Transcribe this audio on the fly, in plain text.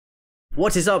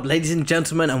What is up, ladies and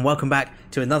gentlemen, and welcome back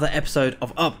to another episode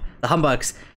of Up the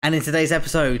Humbugs. And in today's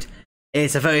episode,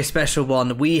 it's a very special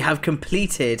one. We have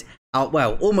completed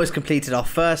almost completed our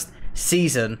first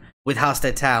season with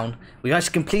Halstead Town. We've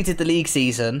actually completed the league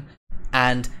season,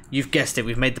 and you've guessed it,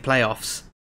 we've made the playoffs.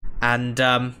 And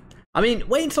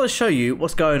wait until I show you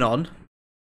what's going on.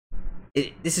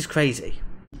 This is crazy.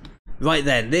 Right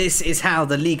then, this is how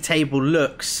the league table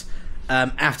looks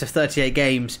after 38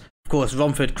 games. Of course,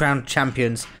 Romford crowned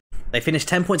champions. They finished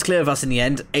 10 points clear of us in the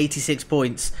end, 86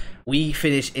 points. We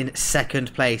finished in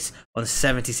second place on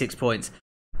 76 points.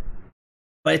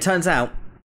 But it turns out,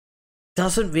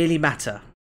 doesn't really matter.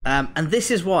 And this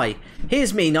is why.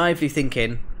 Here's me naively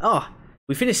thinking,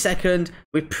 we finished second,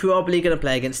 we're probably going to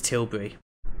play against Tilbury.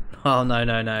 Oh,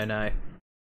 no.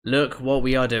 Look what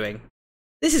we are doing.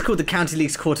 This is called the County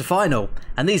League's quarter-final,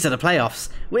 and these are the playoffs.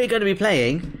 We're going to be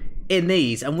playing in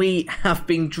these, and we have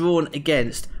been drawn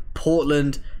against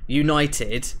Portland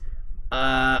United.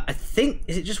 I think,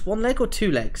 is it just one leg or two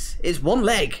legs? It's one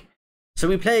leg. So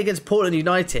we play against Portland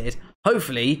United,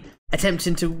 hopefully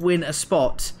attempting to win a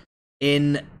spot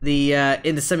in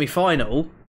the semi-final.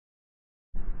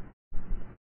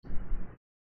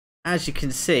 As you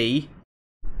can see,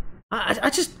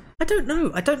 I don't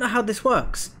know. I don't know how this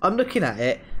works. I'm looking at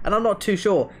it and I'm not too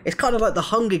sure. It's kind of like the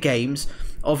Hunger Games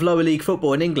of lower league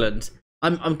football in England.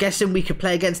 I'm guessing we could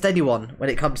play against anyone when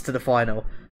it comes to the final.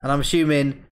 And I'm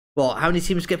assuming, how many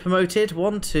teams get promoted?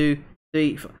 1, 2,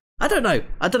 3, 4. I don't know.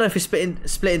 I don't know if it's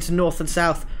split into north and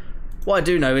south. What I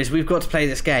do know is we've got to play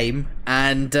this game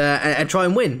and try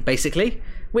and win, basically,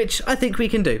 which I think we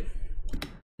can do.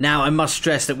 Now, I must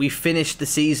stress that we finished the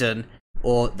season,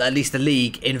 or at least the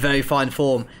league, in very fine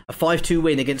form. A 5-2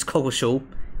 win against Coggleshall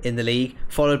in the league,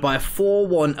 followed by a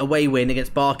 4-1 away win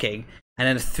against Barking, and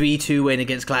then a 3-2 win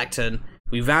against Clacton.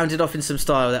 We rounded off in some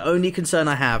style. The only concern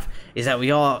I have is that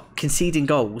we are conceding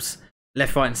goals,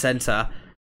 left, right and centre.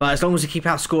 But as long as we keep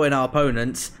outscoring our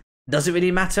opponents, does it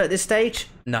really matter at this stage?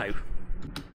 No.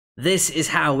 This is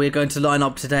how we're going to line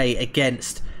up today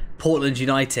against Portland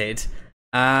United.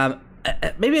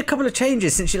 Maybe a couple of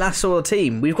changes since you last saw the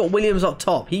team. We've got Williams up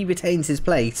top. He retains his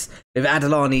place, with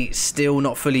Adelani still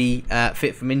not fully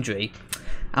fit from injury.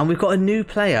 And we've got a new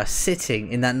player sitting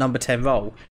in that number 10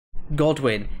 role,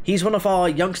 Godwin. He's one of our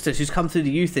youngsters who's come through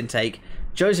the youth intake,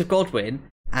 Joseph Godwin.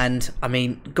 And,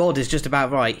 God is just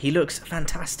about right. He looks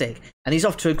fantastic. And he's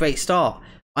off to a great start.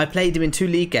 I played him in 2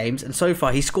 league games, and so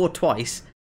far he's scored twice,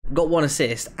 got 1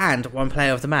 assist, and 1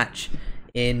 player of the match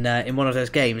in one of those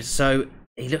games. So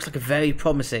he looks like a very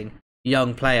promising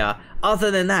young player.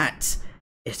 Other than that,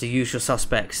 it's the usual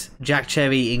suspects. Jack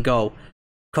Cherry in goal.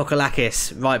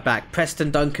 Kokolakis, right back. Preston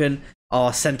Duncan,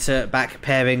 our centre-back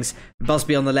pairings.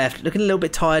 Busby on the left, looking a little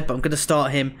bit tired, but I'm going to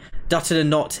start him. Dutton and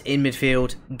Knott in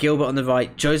midfield. Gilbert on the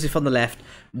right. Joseph on the left.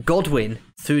 Godwin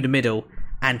through the middle.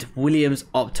 And Williams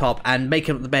up top. And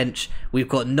making up the bench, we've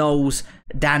got Knowles,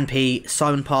 Dan P,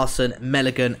 Simon Parson,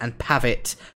 Milligan, and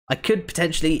Pavitt. I could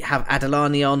potentially have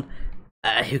Adelani on,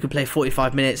 who could play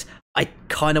 45 minutes. I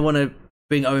kind of want to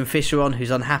bring Owen Fisher on,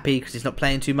 who's unhappy because he's not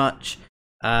playing too much.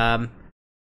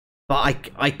 But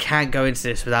I can't go into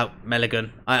this without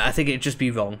Milligan. I think it'd just be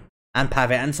wrong. And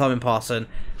Pavitt and Simon Parson,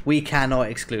 we cannot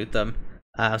exclude them.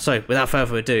 So, without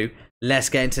further ado, let's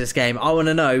get into this game. I want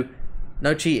to know,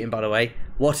 no cheating by the way,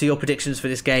 what are your predictions for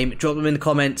this game? Drop them in the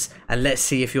comments and let's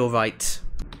see if you're right.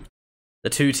 The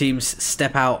two teams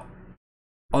step out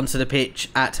onto the pitch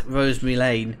at Rosemary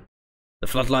Lane. The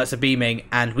floodlights are beaming,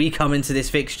 and we come into this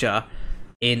fixture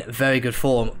in very good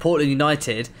form. Portland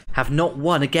United have not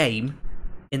won a game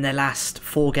in their last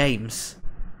 4 games.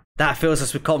 That fills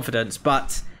us with confidence,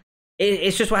 but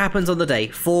it's just what happens on the day.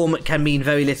 Form can mean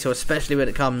very little, especially when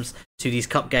it comes to these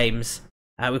cup games.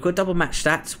 We've got double match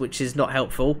stats, which is not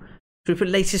helpful. Should we put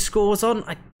latest scores on?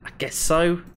 I guess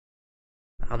so.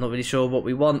 I'm not really sure what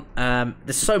we want.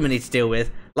 There's so many to deal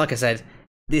with. Like I said,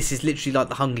 this is literally like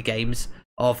the Hunger Games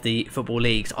of the football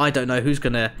leagues. I don't know who's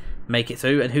going to make it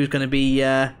through and who's going to be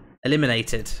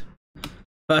eliminated.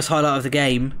 First highlight of the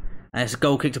game, and it's a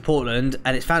goal kick to Portland,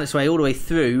 and it's found its way all the way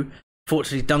through.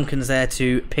 Fortunately, Duncan's there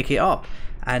to pick it up,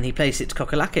 and he plays it to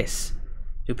Kokolakis,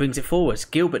 who brings it forwards.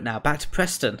 Gilbert now, back to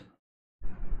Preston.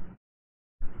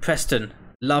 Preston,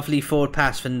 lovely forward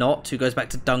pass for Knott, who goes back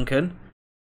to Duncan.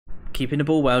 Keeping the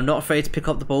ball well, not afraid to pick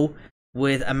up the ball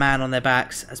with a man on their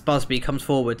backs as Busby comes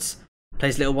forwards.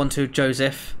 Plays a little 1-2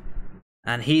 Joseph.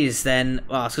 And he is then,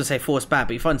 I was going to say forced back,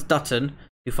 but he finds Dutton,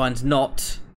 who finds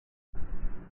Knott.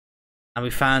 And we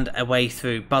found a way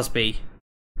through. Busby.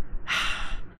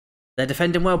 They're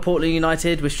defending well, Portland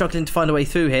United. We're struggling to find a way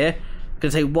through here.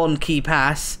 Going to take one key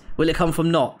pass. Will it come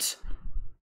from Knott?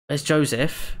 There's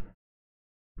Joseph.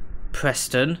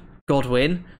 Preston.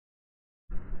 Godwin.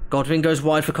 Godwin goes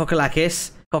wide for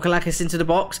Kokolakis. Kokolakis into the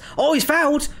box. Oh, he's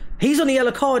fouled. He's on a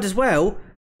yellow card as well.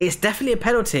 It's definitely a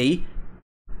penalty.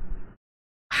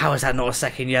 How is that not a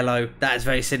second yellow? That is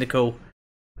very cynical.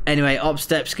 Anyway, up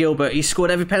steps Gilbert. He's scored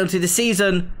every penalty this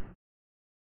season.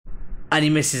 And he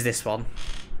misses this one.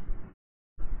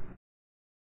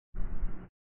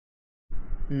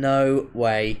 No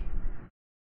way.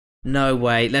 No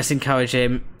way. Let's encourage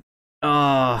him.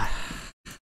 Oh.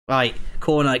 Right.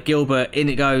 Corner. Gilbert. In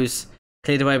it goes.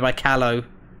 Cleared away by Callow.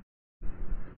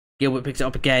 Gilbert picks it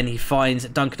up again. He finds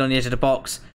Duncan on the edge of the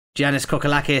box. Giannis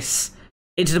Kokolakis.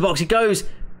 Into the box he goes.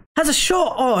 Has a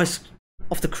shot. Oh, it's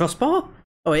off the crossbar.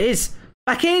 Oh, it is.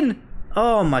 Back in.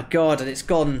 Oh, my God. And it's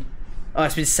gone. Oh,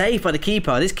 it's been saved by the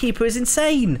keeper. This keeper is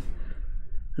insane.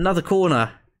 Another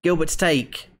corner. Gilbert to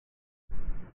take.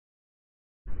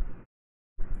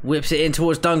 Whips it in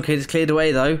towards Duncan. It's cleared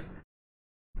away, though.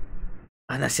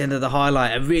 And that's the end of the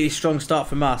highlight. A really strong start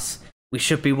from us. We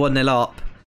should be 1-0 up.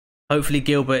 Hopefully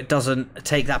Gilbert doesn't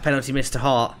take that penalty miss to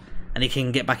heart. And he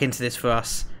can get back into this for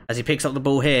us. As he picks up the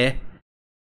ball here.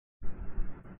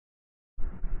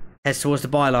 Heads towards the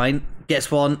byline.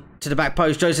 Gets one to the back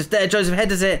post. Joseph's there. Joseph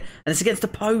headers it. And it's against the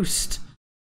post.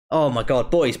 Oh my God.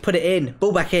 Boys, put it in.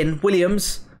 Ball back in.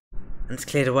 Williams. And it's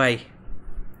cleared away.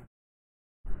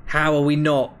 How are we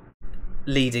not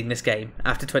leading this game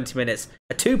after 20 minutes?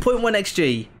 A 2.1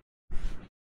 XG.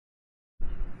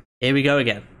 Here we go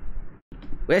again.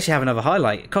 We actually have another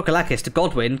highlight. Kokolakis to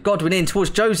Godwin. Godwin in towards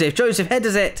Joseph. Joseph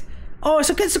headers it. Oh, it's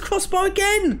against the crossbar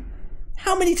again.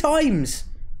 How many times?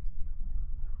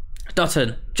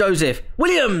 Dutton. Joseph.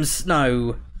 Williams.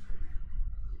 No.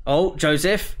 Oh,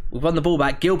 Joseph. We've won the ball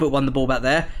back. Gilbert won the ball back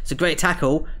there. It's a great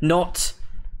tackle. Not.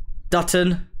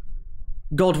 Dutton.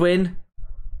 Godwin.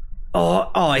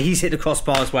 Oh, he's hit the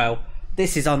crossbar as well.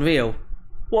 This is unreal.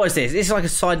 What is this? This is like a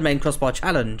side main crossbar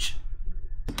challenge.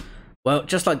 Well,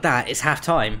 just like that, it's half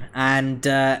time. And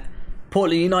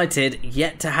Portland United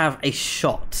yet to have a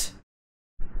shot.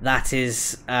 That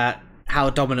is how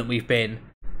dominant we've been.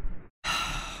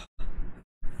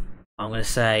 I'm going to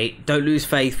say, don't lose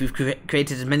faith. We've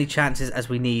created as many chances as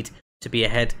we need to be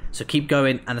ahead. So keep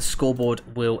going and the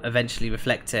scoreboard will eventually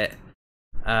reflect it.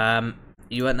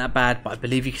 You weren't that bad, but I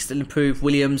believe you can still improve.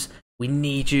 Williams, we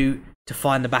need you to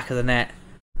find the back of the net.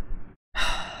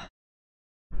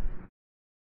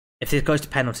 If this goes to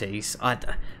penalties,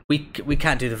 we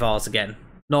can't do the VARs again.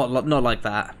 Not like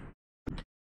that.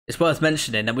 It's worth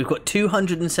mentioning that we've got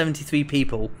 273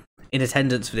 people in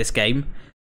attendance for this game.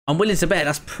 I'm willing to bet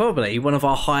that's probably one of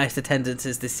our highest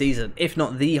attendances this season, if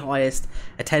not the highest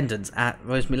attendance at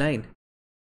Rosemary Lane.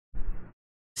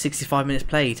 65 minutes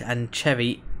played, and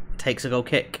Cherry takes a goal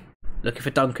kick. Looking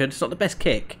for Duncan. It's not the best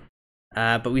kick,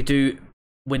 but we do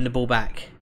win the ball back.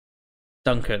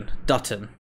 Duncan. Dutton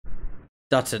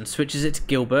switches it to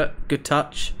Gilbert. Good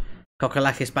touch.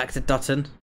 Kokolakis back to Dutton.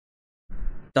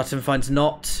 Dutton finds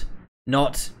Not.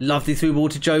 Lovely through ball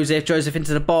to Joseph. Joseph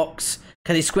into the box.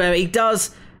 Can he square it? He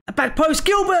does. A back post.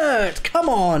 Gilbert! Come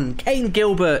on. Kane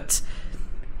Gilbert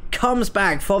comes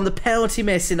back from the penalty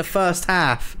miss in the first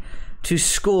half to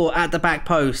score at the back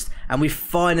post. And we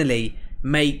finally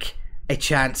make a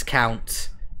chance count.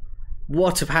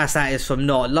 What a pass that is from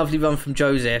Not. Lovely run from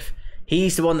Joseph.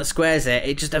 He's the one that squares it.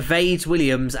 It just evades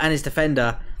Williams and his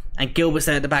defender. And Gilbert's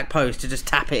there at the back post to just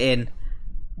tap it in.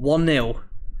 1-0.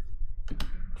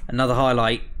 Another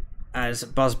highlight as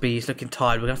Busby is looking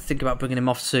tired. We're going to have to think about bringing him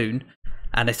off soon.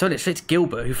 And they throw it straight to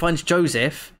Gilbert, who finds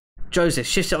Joseph. Joseph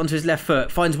shifts it onto his left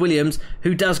foot. Finds Williams,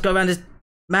 who does go around his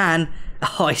man.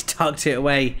 Oh, he's tucked it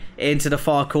away into the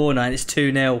far corner. And it's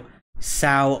 2-0.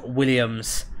 Sal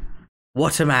Williams.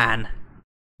 What a man.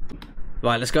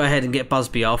 Right, let's go ahead and get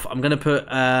Busby off. I'm going to put...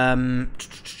 I'm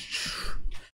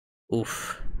going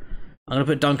to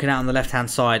put Duncan out on the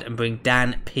left-hand side and bring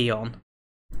Dan P on.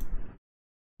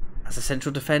 As a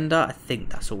central defender, I think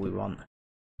that's all we want.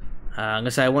 I'm going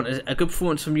to say I want a good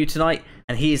performance from you tonight,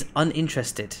 and he is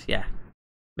uninterested. Yeah.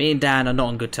 Me and Dan are not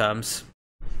on good terms.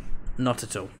 Not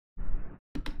at all.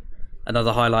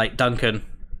 Another highlight, Duncan.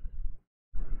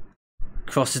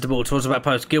 Crosses the ball towards the back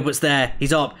post. Gilbert's there.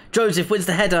 He's up. Joseph wins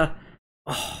the header.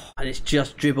 Oh, and it's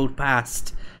just dribbled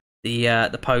past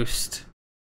the post.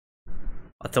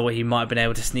 I thought he might have been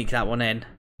able to sneak that one in.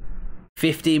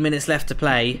 15 minutes left to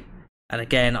play. And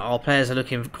again, our players are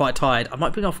looking quite tired. I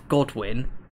might bring off Godwin.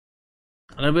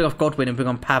 I'm going to bring off Godwin and bring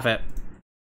on Pavitt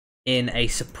in a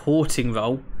supporting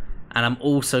role. And I'm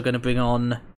also going to bring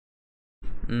on...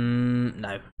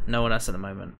 no one else at the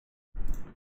moment.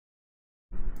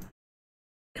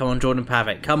 Come on, Jordan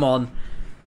Pavitt. Come on.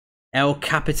 El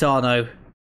Capitano.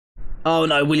 Oh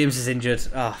no, Williams is injured.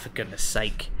 Oh, for goodness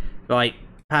sake. Right,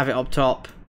 have it up top.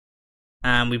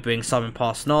 And we bring Simon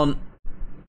Parson on.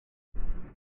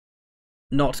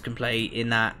 Knott can play in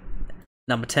that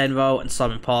number 10 role, and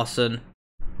Simon Parson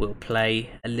will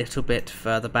play a little bit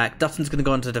further back. Dutton's going to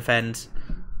go on to defend.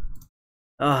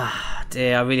 Ah,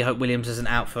 dear, I really hope Williams isn't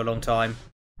out for a long time.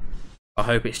 I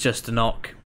hope it's just a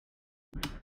knock.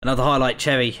 Another highlight,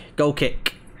 Cherry. Goal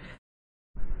kick.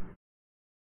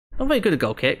 Not very good at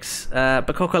goal kicks, but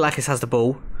Kokolakis has the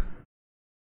ball.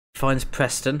 Finds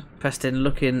Preston. Preston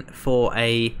looking for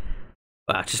a...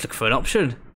 Well, just looking for an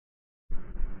option.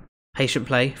 Patient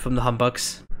play from the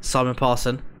Humbugs. Simon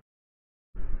Parson.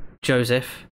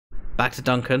 Joseph. Back to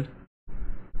Duncan.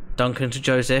 Duncan to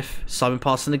Joseph. Simon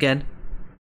Parson again.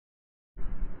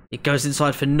 It goes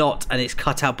inside for Knott, and it's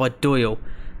cut out by Doyle.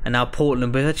 And now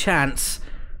Portland with a chance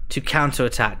to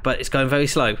counter-attack, but it's going very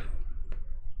slow.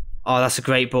 Oh, that's a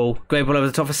great ball. Great ball over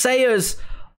the top for Sayers.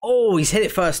 Oh, he's hit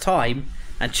it first time,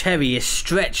 and Cherry is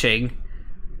stretching.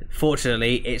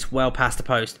 Fortunately, it's well past the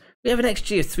post. We have an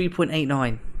XG of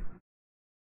 3.89.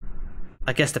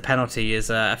 I guess the penalty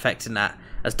is affecting that,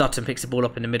 as Dutton picks the ball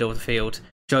up in the middle of the field.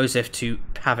 Joseph to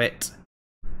Pavitt.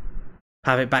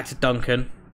 Pavitt back to Duncan.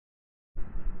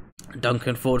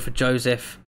 Duncan forward for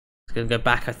Joseph. He's going to go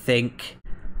back, I think.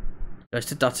 Goes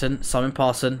to Dutton, Simon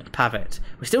Parson, Pavitt.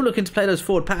 We're still looking to play those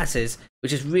forward passes,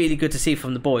 which is really good to see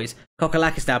from the boys.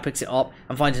 Kokolakis now picks it up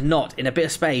and finds a Knott in a bit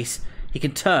of space. He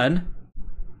can turn.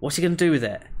 What's he going to do with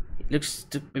it? It looks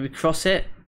to maybe cross it.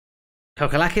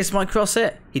 Kokolakis might cross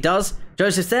it. He does.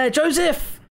 Joseph's there.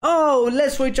 Joseph! Oh,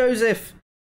 Leslie Joseph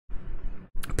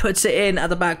puts it in at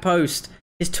the back post.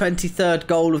 His 23rd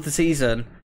goal of the season.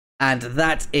 And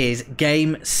that is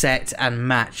game, set, and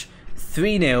match.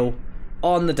 3-0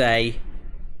 on the day.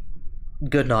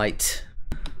 Good night.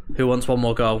 Who wants one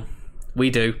more goal?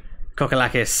 We do.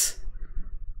 Kokolakis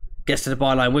gets to the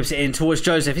byline, whips it in towards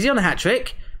Joseph. Is he on a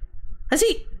hat-trick? Has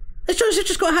Joseph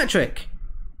just got a hat-trick?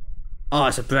 Oh,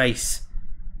 it's a brace.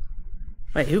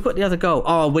 Wait, who got the other goal?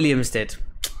 Oh, Williams did.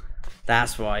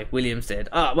 That's right, Williams did.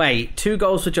 Oh, wait, 2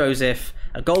 goals for Joseph,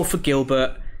 a goal for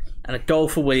Gilbert, and a goal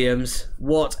for Williams.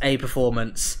 What a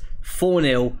performance.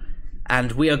 4-0.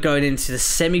 And we are going into the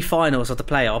semi-finals of the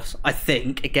playoffs, I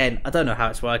think. Again, I don't know how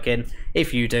it's working.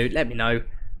 If you do, let me know.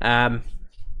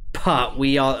 But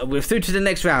we're through to the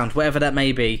next round, whatever that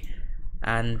may be.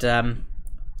 And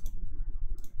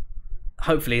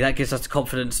hopefully that gives us the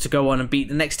confidence to go on and beat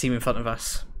the next team in front of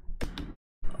us.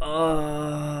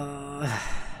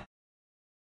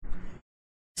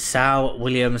 Sal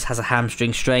Williams has a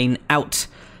hamstring strain, out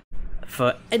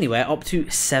for anywhere up to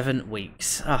 7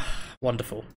 weeks.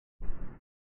 Wonderful.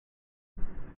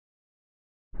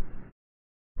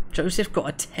 Joseph got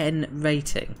a 10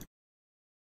 rating.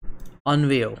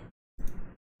 Unreal.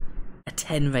 A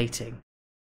 10 rating.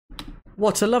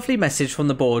 What a lovely message from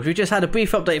the board. We just had a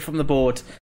brief update from the board,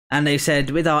 and they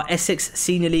said, with our Essex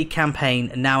Senior League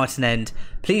campaign now at an end,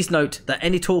 please note that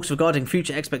any talks regarding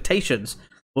future expectations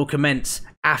will commence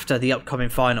after the upcoming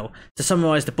final. To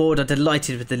summarise, the board are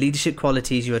delighted with the leadership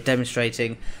qualities you are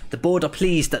demonstrating. The board are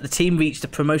pleased that the team reached the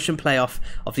promotion playoff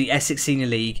of the Essex Senior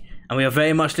League, and we are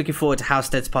very much looking forward to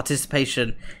Halstead's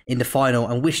participation in the final,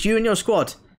 and wish you and your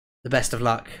squad the best of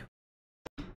luck.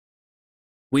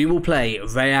 We will play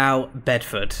Real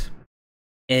Bedford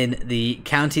in the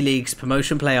County League's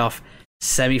promotion playoff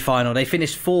semi-final. They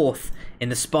finished 4th in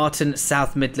the Spartan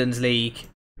South Midlands League.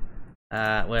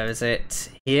 Where is it?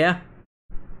 Here.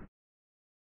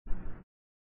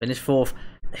 Finished 4th.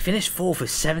 They finished 4th with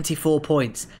 74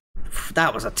 points.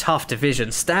 That was a tough division.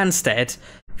 Stansted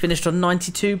finished on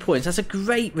 92 points. That's a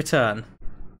great return.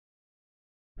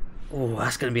 Oh,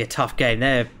 that's going to be a tough game.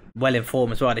 They're well in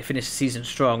form as well. They finished the season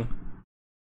strong.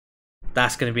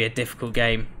 That's going to be a difficult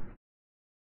game.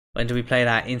 When do we play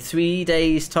that? In 3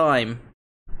 days' time.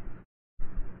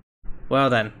 Well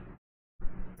then.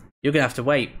 You're going to have to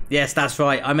wait. Yes, that's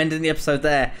right. I'm ending the episode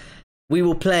there. We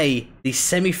will play the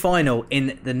semi-final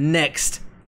in the next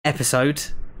episode.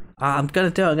 I'm going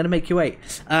to do it. I'm going to make you wait.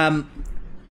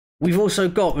 We've also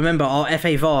got, remember, our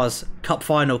FA Vars Cup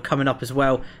final coming up as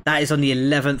well. That is on the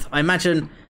 11th. I imagine...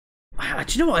 Do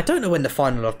you know what? I don't know when the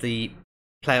final of the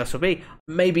playoffs will be.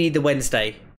 Maybe the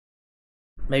Wednesday.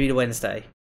 Maybe the Wednesday.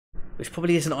 Which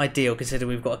probably isn't ideal considering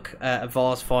we've got a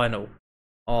Vars final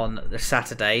on the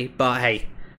Saturday. But hey,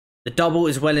 the double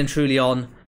is well and truly on.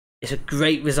 It's a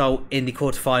great result in the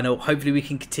quarterfinal. Hopefully we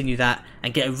can continue that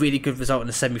and get a really good result in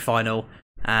the semi-final.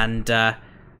 And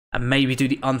maybe do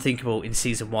the unthinkable in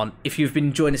Season 1. If you've been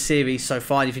enjoying the series so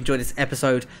far, if you've enjoyed this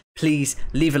episode, please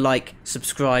leave a like,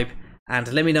 subscribe,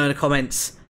 and let me know in the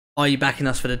comments Are you backing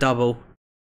us for the double?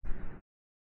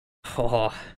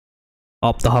 Oh.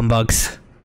 Up the Humbugs.